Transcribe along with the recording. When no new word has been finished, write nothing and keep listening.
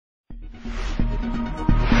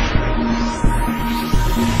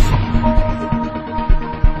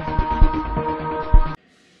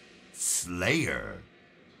player.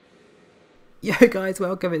 Yo guys,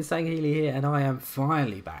 welcome, it's Sang Healy here, and I am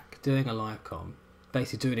finally back doing a live com.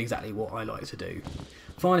 Basically doing exactly what I like to do.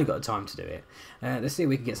 Finally got the time to do it. Let's see if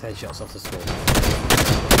we can get some headshots off the score.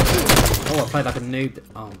 Oh, I played like a noob.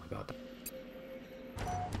 Oh my god.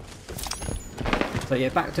 So yeah,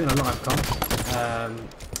 back doing a live com.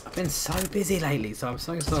 I've been so busy lately, so I'm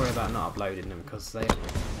so sorry about not uploading them, because they...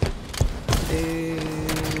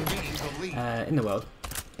 in the world.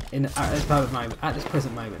 At this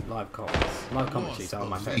present moment, live commentaries are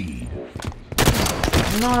my favourite.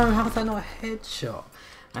 No, how is that not a headshot?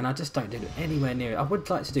 And I just don't do it anywhere near it. I would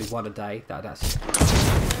like to do one a day. That's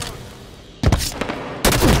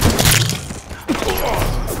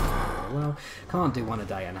well, can't do one a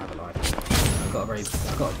day and have a life. I've got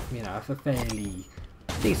a fairly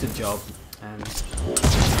decent job, and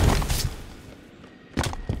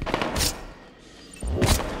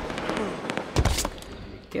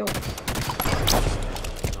kill. Not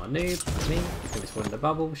a noob, me. I just won the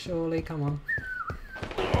bubble, surely. Come on.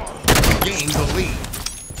 Gain the lead.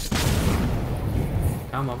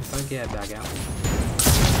 Come on, don't get a bag out.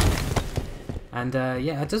 And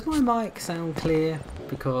yeah, does my mic sound clear?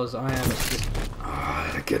 Because I am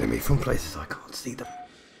just getting me from places I can't see them.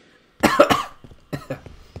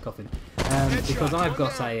 Coughing. Because I've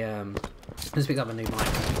got a just picked up a new mic.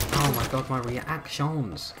 Oh my god, my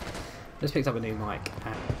reactions. Just picked up a new mic.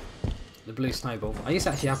 The Blue Snowball. I used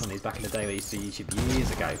to actually have one of these back in the day when I used to do YouTube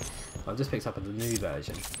years ago. I've just picked up the new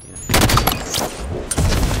version. It's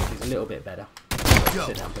a little bit better.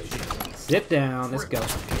 Sit down, please. Sit down. Let's go.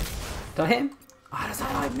 Did I hit him? Oh, that's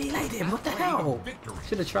how I meleeed him. What the hell?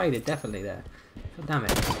 Should have traded, definitely there. God damn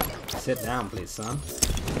it. Sit down, please, son.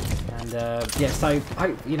 And yeah, so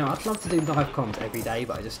I'd love to do live comms every day,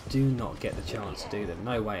 but I just do not get the chance to do them.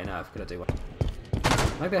 No way on earth could I do one.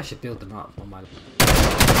 Maybe I should build them up on my.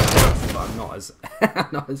 But I'm not as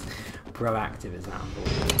proactive as that.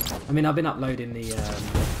 I mean, I've been uploading the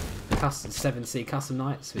custom 7C custom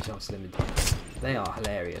nights, which I've slimmed down. They are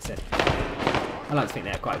hilarious. I like to think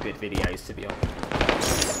they're quite good videos, to be honest.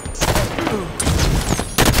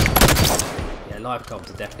 Yeah, live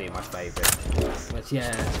comps are definitely my favourite. But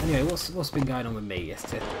yeah, anyway, what's been going on with me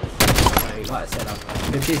yesterday? So, like I said,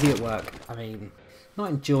 I've been busy at work. I mean,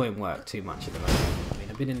 not enjoying work too much at the moment. I mean,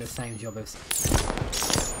 I've been in the same job as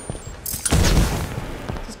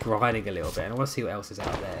just grinding a little bit, and I want to see what else is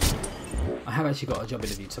out there. I have actually got a job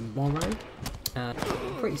interview tomorrow.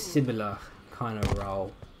 Pretty similar kind of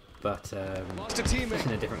role, but just in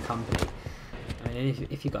a different company. I mean,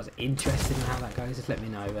 if you guys are interested in how that goes, just let me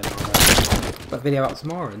know, and I'll put a video up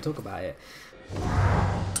tomorrow and talk about it.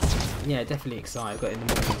 Yeah, definitely excited. Got in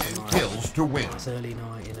the morning tonight. Kills to win. It's early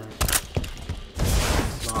night, you know.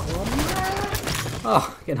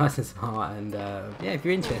 Oh, get nice and smart, and yeah, if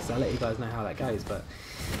you're interested, I'll let you guys know how that goes. But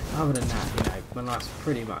other than that, my life's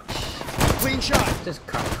pretty much Clean shot. just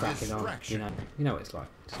cracking on. You know what it's like.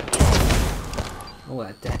 Oh,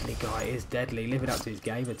 that deadly guy is deadly, living up to his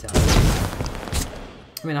gamer tag.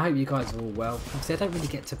 I mean, I hope you guys are all well. Obviously, I don't really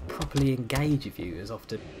get to properly engage with you as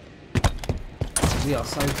often. We are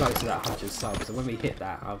so close to that 100 subs, and when we hit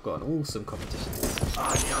that, I've got an awesome competition.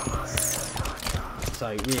 So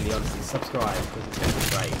really, honestly, subscribe, because it's going to be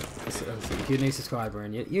great. Honestly, if you're a new subscriber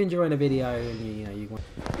and you're enjoying a video and you want,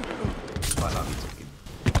 quite like me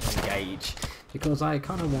to engage, because I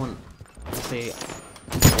kind of want to see.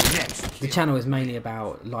 The channel is mainly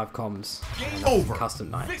about live comms and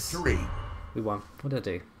custom nights. Victory. We won. What did I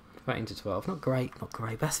do? 13 to 12. Not great, not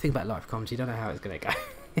great. But that's the thing about live comms, you don't know how it's going to go.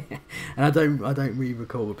 And I don't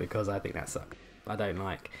re-record because I think that sucks. I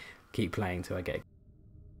don't keep playing till I get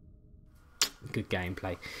good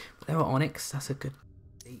gameplay. But there are Onyx. That's a good.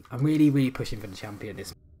 I'm really pushing for the champion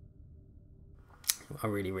this. I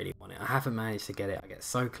really want it. I haven't managed to get it. I get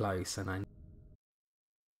so close, and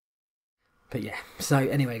But yeah. So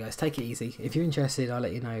anyway, guys, take it easy. If you're interested, I'll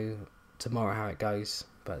let you know tomorrow how it goes.